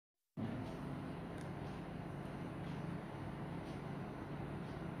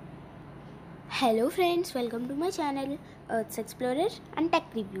Hello friends, welcome to my channel Earth's Explorer and Tech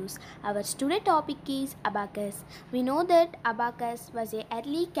Reviews. Our today topic is Abacus. We know that Abacus was a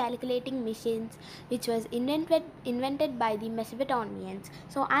early calculating machine which was invented by the Mesopotamians.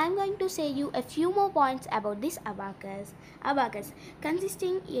 So I am going to say you a few more points about this Abacus. Abacus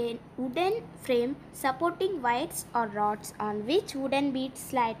consisting a wooden frame supporting wires or rods on which wooden beads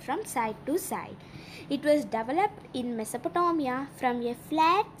slide from side to side. It was developed in Mesopotamia from a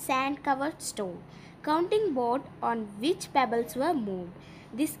flat sand-covered stone counting board on which pebbles were moved.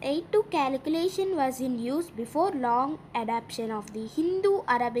 This aid to calculation was in use before long adoption of the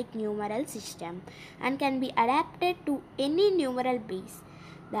Hindu-Arabic numeral system and can be adapted to any numeral base.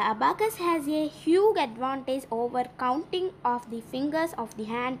 The abacus has a huge advantage over counting of the fingers of the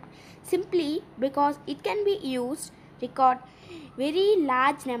hand simply because it can be used to record very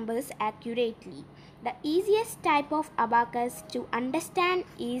large numbers accurately. The easiest type of abacus to understand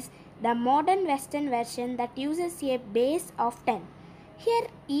is the modern Western version that uses a base of 10. Here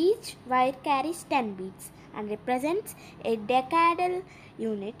each wire carries 10 beads and represents a decadal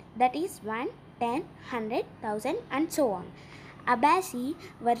unit, that is 1, 10, 100, 1000 and so on. Abaci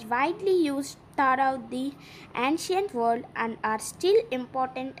were widely used throughout the ancient world and are still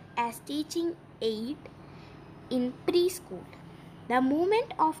important as teaching aid in preschool. The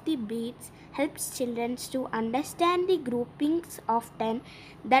movement of the beads helps children to understand the groupings of 10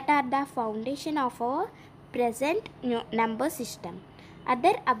 that are the foundation of our present number system.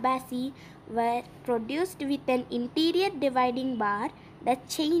 Other abaci were produced with an interior dividing bar. The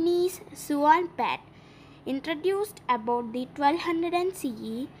Chinese Suan Pat, introduced about the 1200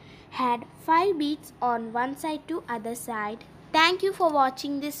 CE, had 5 beads on one side to other side. Thank you for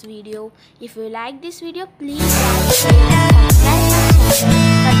watching this video. If you like this video, please like, share and subscribe my channel.